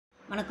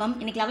வணக்கம்.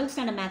 இன்னைக்கு 11th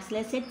standard மேக்ஸில்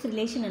செட்ஸ்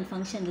ரிலேஷன் அண்ட்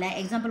ஃபங்க்ஷனில்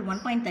எக்ஸாம்பிள்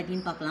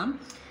 1.13 பார்க்கலாம்.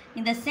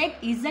 இந்த set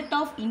Z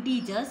of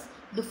integers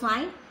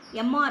define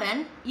MRN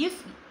if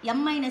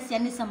M minus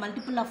n is a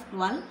multiple of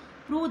 12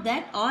 prove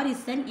that R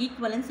is an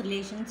equivalence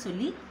relation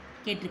சொல்லி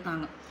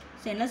கேட்டிருக்காங்க.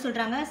 So என்ன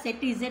சொல்கிறாங்க,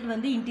 செட் Z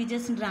வந்து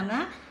இன்டீஜர்ஸ்ன்றாங்க.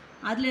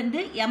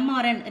 அதுலேருந்து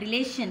MRN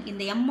ரிலேஷன்,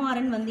 இந்த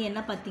MRN வந்து என்ன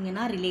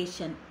பார்த்தீங்கன்னா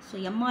ரிலேஷன். ஸோ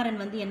MRN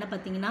வந்து என்ன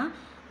பார்த்தீங்கன்னா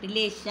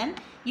relation.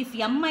 If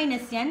M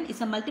minus n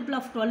is a multiple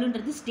of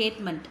 12ன்றது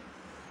statement.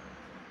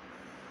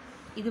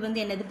 இது வந்து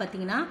என்னது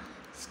பார்த்தீங்கன்னா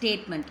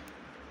ஸ்டேட்மெண்ட்.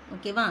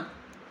 ஓகேவா,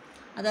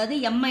 அதாவது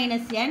M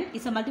minus n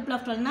is a multiple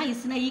of 12னா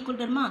இஸ்னா equal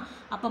வருமா.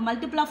 அப்போ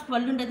மல்டிபிள் ஆஃப்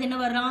 12ன்றது என்ன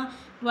வரும்,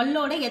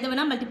 12ஓட எதை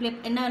வேணால்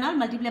என்ன வேணாலும்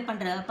மல்டிப்ளை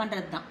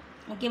பண்ணுறது தான்.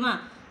 ஓகேவா,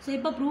 ஸோ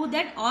இப்போ prove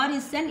that R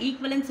is an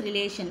equivalence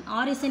relation.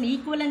 R is an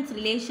equivalence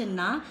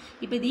ரிலேஷன்னா,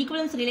 இப்போ இது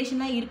ஈக்குவலன்ஸ்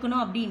ரிலேஷனாக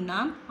இருக்கணும்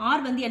அப்படின்னா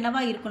ஆர் வந்து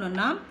என்னவா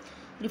இருக்கணும்னா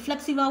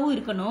ரிஃப்ளெக்சிவாகவும்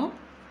இருக்கணும்,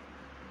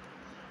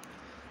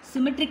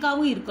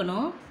 சிமெட்ரிக்காகவும்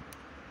இருக்கணும்,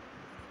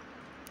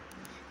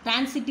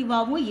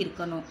 டிரான்சிட்டிவாகவும்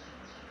இருக்கணும்.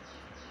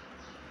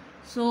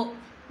 ஸோ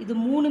இது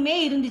மூணுமே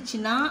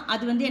இருந்துச்சுன்னா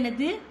அது வந்து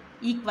என்னது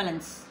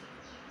ஈக்குவலன்ஸ்.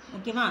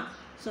 ஓகேவா,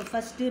 ஸோ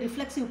ஃபஸ்ட்டு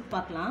ரிஃப்ளெக்சிவ்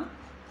பார்க்கலாம்.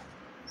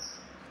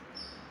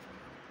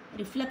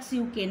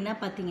 ரிஃப்ளெக்சிவ்க்கு என்ன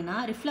பார்த்தீங்கன்னா,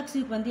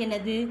 ரிஃப்ளெக்சிவ்க்கு வந்து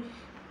என்னது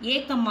A,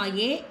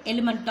 A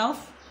element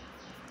of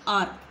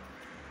R.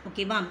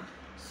 ஓகேவா,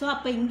 ஸோ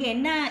அப்போ இங்கே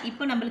என்ன,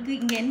 இப்போ நம்மளுக்கு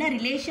இங்கே என்ன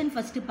ரிலேஷன்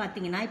ஃபஸ்ட்டு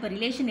பார்த்தீங்கன்னா, இப்போ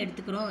ரிலேஷன்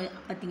எடுத்துக்கிறோம்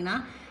பார்த்தீங்கன்னா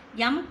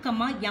M,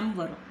 M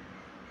வரும்.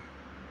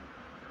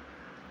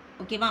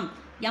 ஓகேவா,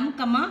 M,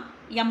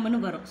 Mன்னு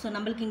வரும். ஸோ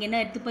நம்மளுக்கு இங்கே என்ன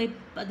எடுத்து போய்,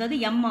 அதாவது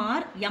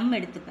MR M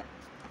எடுத்துப்பேன்.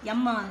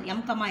 M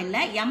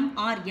இல்லை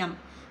MR M.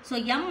 So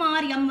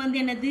MR M வந்து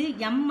என்னது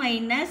M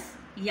minus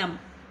M.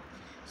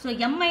 So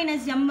M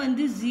minus M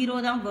வந்து 0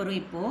 தான் வரும்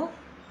இப்போது.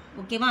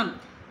 ஓகேவா,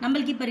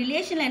 நம்மளுக்கு இப்போ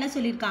ரிலேஷனில் என்ன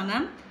சொல்லியிருக்காங்க,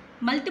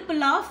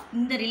 மல்டிபிள் ஆஃப்,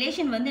 இந்த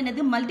ரிலேஷன் வந்து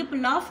என்னது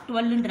மல்டிபிள் ஆஃப்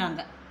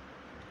 12ன்றாங்க.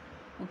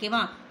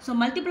 ஓகேவா, ஸோ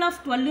மல்டிபிள்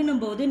ஆஃப்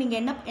 12ன்னும் போது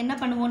நீங்கள் என்ன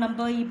பண்ணுவோம்,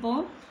 நம்ம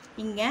இப்போது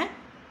இங்கே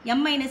M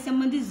minus M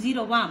வந்து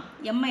 0வா,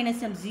 M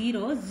minus M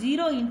 0,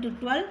 0 into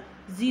 12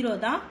 0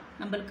 தான்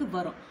நம்மளுக்கு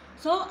வரும்.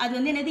 ஸோ அது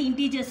வந்து என்னது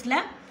இன்டீஜர்ஸில்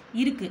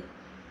இருக்குது.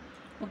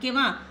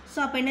 ஓகேவா, ஸோ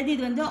அப்போ என்னது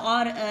இது வந்து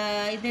ஆர்,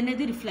 இது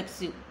என்னது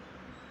ரிஃப்ளெக்சிவ்.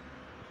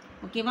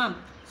 ஓகேவா,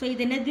 ஸோ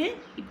இது என்னது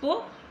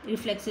இப்போது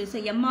ரிஃப்ளெக்சிவ். ஸோ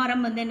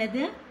MRM வந்து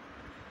என்னது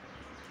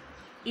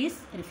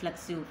இஸ்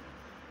ரிஃப்ளெக்சிவ்.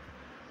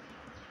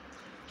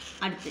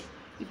 அடுத்து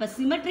இப்போ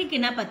சிமெட்ரிக்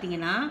என்ன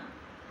பார்த்தீங்கன்னா,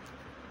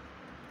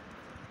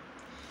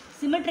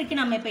 சிமெட்ரிக்கு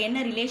நம்ம இப்போ என்ன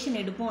ரிலேஷன்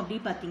எடுப்போம் அப்படி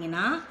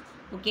பார்த்தீங்கன்னா,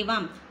 ஓகேவா,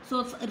 ஸோ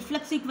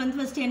ரிஃப்ளெக்ஸிவ்க்கு வந்து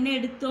ஃபஸ்ட்டு என்ன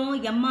எடுத்தோம்,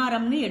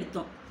 MRMனு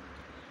எடுத்தோம்.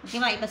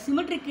 ஓகேவா, இப்போ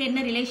சிமெட்ரிக்கு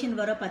என்ன ரிலேஷன்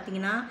வரும்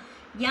பார்த்தீங்கன்னா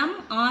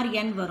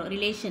MRN வரும்,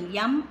 ரிலேஷன்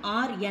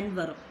MRN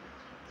வரும்.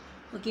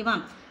 ஓகேவா,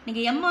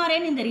 நீங்கள்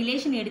MRN இந்த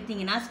ரிலேஷன்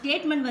எடுத்தீங்கன்னா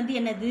ஸ்டேட்மெண்ட் வந்து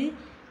என்னது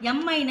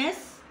M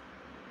minus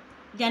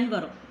n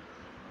வரும்.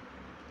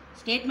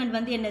 ஸ்டேட்மெண்ட்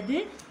வந்து என்னது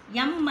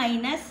M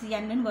minus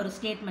nன்னு வரும்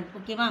ஸ்டேட்மெண்ட்.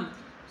 ஓகேவா,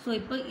 ஸோ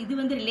இப்போ இது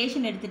வந்து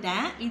ரிலேஷன்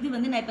எடுத்துட்டேன். இது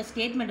வந்து நான் இப்போ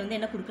ஸ்டேட்மெண்ட் வந்து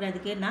என்ன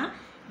கொடுக்குறதுக்குன்னா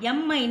M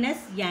minus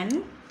n.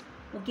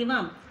 ஓகேவா,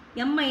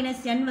 M minus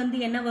n வந்து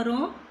என்ன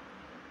வரும்,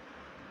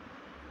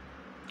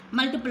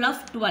 மல்டிபிள்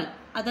ஆஃப் 12.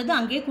 அதாவது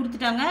அங்கேயே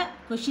கொடுத்துட்டாங்க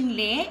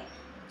கொஷின்லே.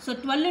 ஸோ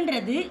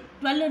 12ன்றது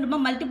 12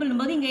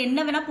 மல்டிபிள்னும் போது இங்கே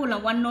என்ன வேணால்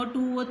போடலாம், 1ஓ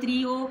 2ஓ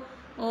 3ஓ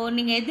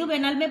நீங்கள் எது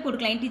வேணாலுமே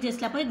போட்டுக்கலாம்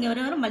இன்டீஜர்ஸில். அப்போ இங்கே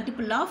வர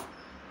மல்டிபிள் ஆஃப்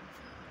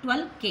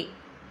 12k.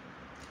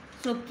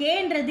 ஸோ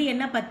கேன்றது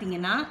என்ன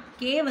பார்த்தீங்கன்னா,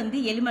 கே வந்து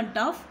எலிமெண்ட்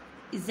ஆஃப்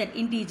Z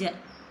இன்டீஜர்.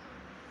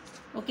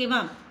 ஓகேவா,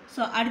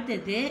 ஸோ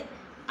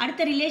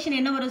அடுத்த ரிலேஷன்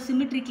என்ன வரும்,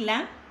 சிமெட்ரிக்கில்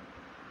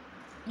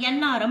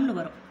NRMனு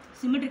வரும்.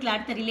 சிமெட்ரிக்கில்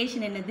அடுத்த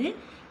ரிலேஷன் என்னது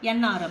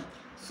NRM.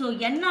 ஸோ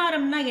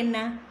NRMனா என்ன,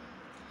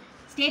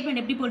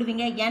 ஸ்டேட்மெண்ட் எப்படி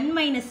போடுவீங்க, N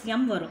minus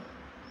M வரும்,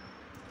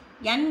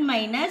 N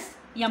minus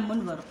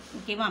Mன்னு வரும்.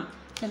 ஓகேவா,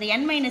 ஸோ இந்த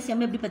N minus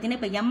M எப்படி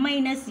பார்த்தீங்கன்னா, இப்போ M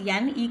minus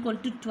N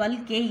equal to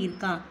 12k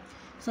இருக்கா.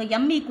 So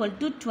M equal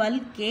to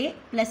 12k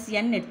plus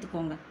N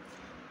எடுத்துக்கோங்க.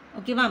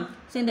 ஓகேவா,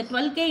 ஸோ இந்த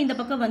 12k இந்த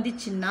பக்கம்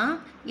வந்துச்சுன்னா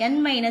N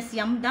minus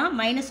M தான்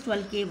மைனஸ்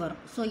 12k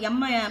வரும். ஸோ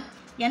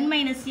N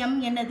minus M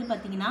என்னது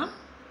பார்த்தீங்கன்னா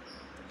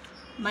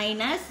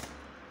மைனஸ்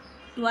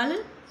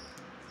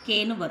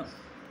 12kன்னு வரும்.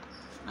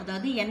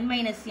 அதாவது N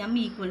minus M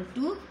equal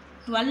to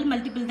 12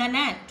 multiple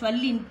தானே,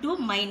 12 இன்ட்டு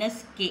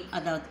மைனஸ் k.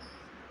 அதாவது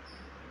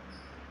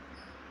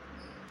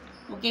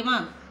ஓகேவா,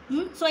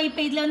 ஸோ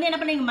இப்போ இதில் வந்து என்ன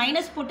பண்ணுங்க,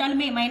 மைனஸ்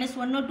போட்டாலுமே மைனஸ்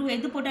 1 or 2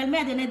 எது போட்டாலுமே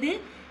அது என்னது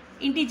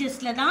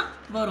இன்டீஜர்ஸில் தான்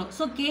வரும்.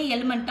 So k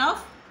element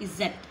of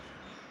Z.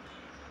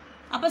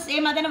 அப்போ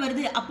சேமாக தானே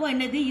வருது, அப்போ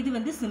என்னது இது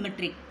வந்து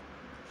சிமெட்ரிக்.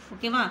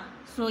 ஓகேவா,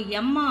 ஸோ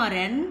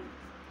MRN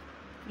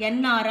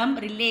NRM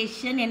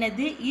ரிலேஷன்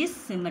என்னது இஸ்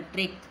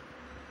சிமெட்ரிக்.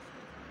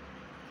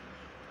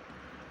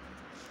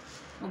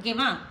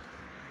 ஓகேவா,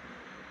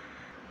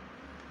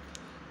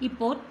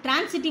 இப்போ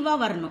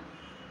டிரான்சிட்டிவாக வரணும்.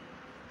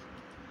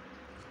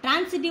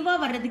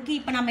 டிரான்சிட்டிவாக வர்றதுக்கு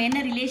இப்போ நம்ம என்ன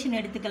ரிலேஷன்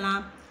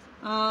எடுத்துக்கலாம்,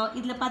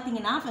 இதில்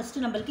பார்த்தீங்கன்னா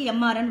ஃபஸ்ட்டு நம்மளுக்கு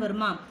MRN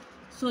வருமா.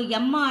 ஸோ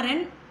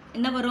MRN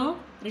என்ன வரும்,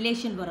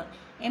 ரிலேஷன் வரும்.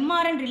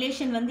 MRN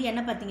ரிலேஷன் வந்து என்ன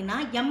பார்த்தீங்கன்னா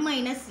M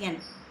minus n.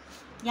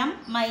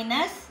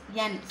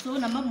 ஸோ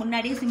நம்ம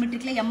முன்னாடியே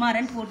சிமெட்ரிக்கில்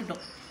MRN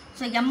போட்டுட்டோம்.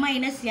 ஸோ m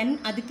மைனஸ் n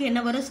அதுக்கு என்ன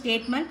வரும்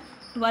ஸ்டேட்மெண்ட்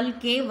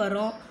 12k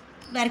வரும்.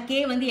 வேறு k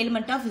வந்து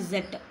எலிமெண்ட் ஆஃப் z.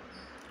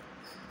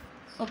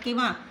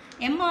 ஓகேவா?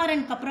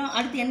 mrnக்கு அப்புறம்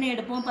அடுத்து என்ன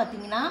எடுப்போம்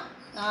பார்த்தீங்கன்னா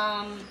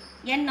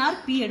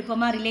nrp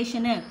எடுப்போமா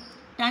ரிலேஷனு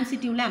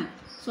டிரான்சிட்டிவ்ல.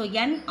 ஸோ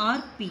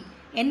nrp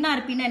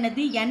nrpன்னா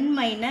என்னது n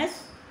மைனஸ்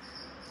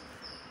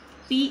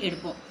p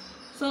எடுப்போம்.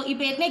 ஸோ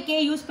இப்போ ஏற்கனவே k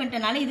யூஸ்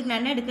பண்ணிட்டனால இதுக்கு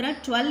நான் என்ன எடுக்கிறேன்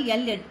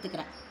 12l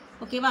எடுத்துக்கிறேன்.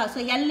 ஓகேவா? ஸோ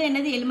l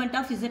என்னது எலிமெண்ட்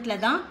ஆஃப்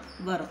இசட்டில் தான்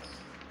வரும்.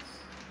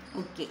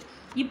 ஓகே,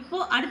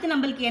 இப்போது அடுத்து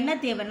நம்மளுக்கு என்ன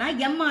தேவைன்னா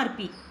mrp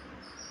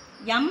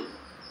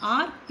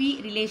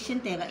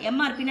ரிலேஷன் தேவை.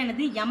 mrpன்னா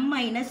என்னது m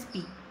மைனஸ்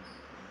p.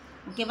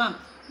 ஓகேவா?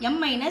 m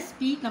மைனஸ்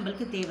p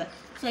நம்மளுக்கு தேவை.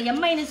 ஸோ m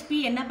மைனஸ் p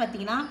என்ன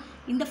பார்த்தீங்கன்னா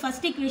இந்த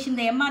ஃபஸ்ட் ஈக்குவேஷன்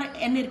இந்த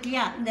mrn இருக்கு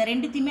இல்லையா, இந்த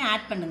ரெண்டுத்தையுமே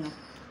ஆட் பண்ணுங்கள்.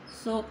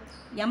 So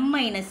m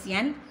minus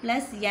n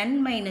plus n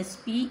minus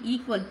p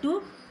equal to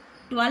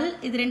 12.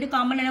 இது ரெண்டு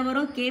காமன் என்ன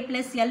வரும் k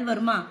ப்ளஸ் எல்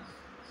வருமா?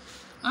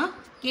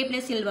 k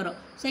ப்ளஸ் எல் வரும்.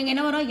 ஸோ இங்கே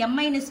என்ன வரும் m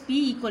minus p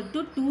equal to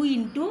 2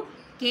 into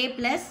k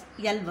plus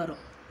L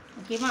வரும்.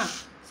 ஓகேவா?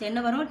 ஸோ என்ன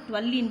வரும்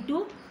 12 இன்ட்டு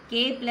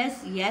k ப்ளஸ்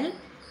எல்.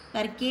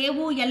 வேறு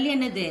கேவும் எல்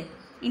என்னது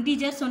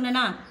இன்டீஜர்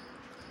சொன்னனா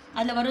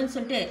அதில் வரும்னு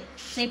சொல்லிட்டு.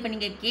 ஸோ இப்போ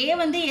நீங்கள் k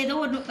வந்து ஏதோ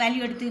ஒரு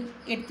வேல்யூ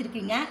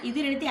எடுத்துருக்கீங்க,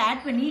 இது ரெண்டுத்தையும்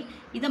ஆட் பண்ணி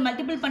இதை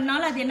மல்டிபிள்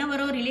பண்ணாலும் அது என்ன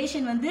வரும்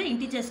ரிலேஷன் வந்து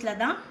இன்டீஜர்ஸில்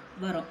தான்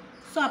வரும்.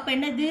 ஸோ அப்போ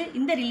என்னது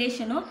இந்த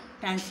ரிலேஷனும்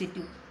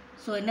டிரான்சிட்டிவ்.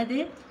 ஸோ என்னது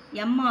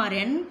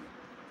mrn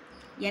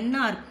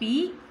nrp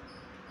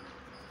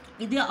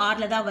இது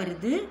ஆரில் தான்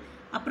வருது.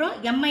 அப்புறம்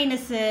m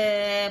மைனஸ்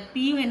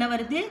பியும் என்ன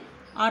வருது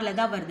ஆரில்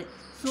தான் வருது.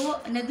 ஸோ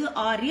என்னது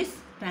ஆர் இஸ்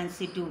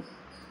டிரான்சிட்டிவ்.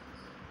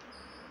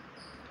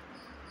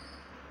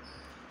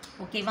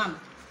 ஓகேவா?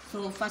 ஸோ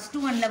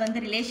ஃபஸ்ட்டு ஒனில் வந்து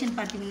ரிலேஷன்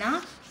பார்த்தீங்கன்னா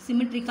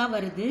சிமெட்ரிக்காக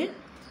வருது.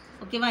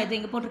 ஓகேவா? இது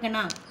இங்கே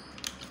போட்டிருக்கேன்னா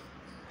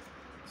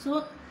ஸோ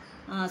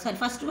சாரி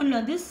ஃபஸ்ட் ஒனில்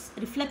வந்து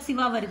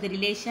ரிஃப்ளெக்சிவாக வருது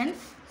ரிலேஷன்.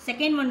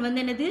 செகண்ட் ஒன்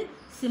வந்து என்னது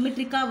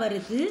சிமெட்ரிக்காக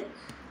வருது.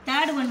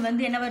 தேர்ட் ஒன்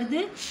வந்து என்ன வருது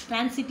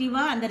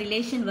டிரான்சிட்டிவாக அந்த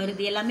ரிலேஷன்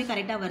வருது. எல்லாமே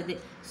கரெக்டாக வருது.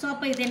 ஸோ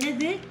அப்போ இது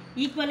என்னது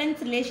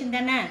ஈக்குவலன்ஸ் ரிலேஷன்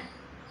தானே,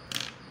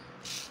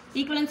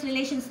 ஈக்குவலன்ஸ்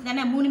ரிலேஷன்ஸ்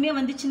தானே. மூணுமே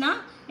வந்துச்சுன்னா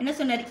என்ன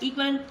சொன்னார்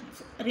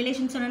ஈக்குவலன்ஸ்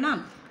ரிலேஷன் சொன்னா.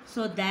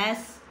 So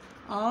these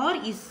R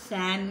is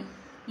an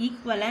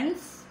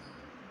equivalence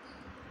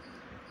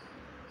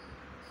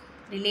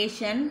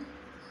relation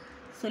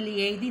சொல்லி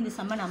எழுதி இந்த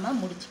சம்மை நம்ம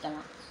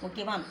முடிச்சுக்கலாம்.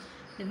 ஓகேவா?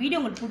 இந்த வீடியோ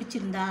உங்களுக்கு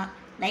பிடிச்சிருந்தா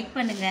லைக்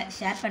பண்ணுங்கள்,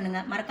 ஷேர்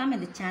பண்ணுங்கள், மறக்காமல்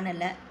இந்த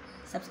சேனலை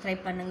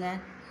சப்ஸ்கிரைப் பண்ணுங்கள்.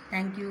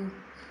 தேங்க்யூ.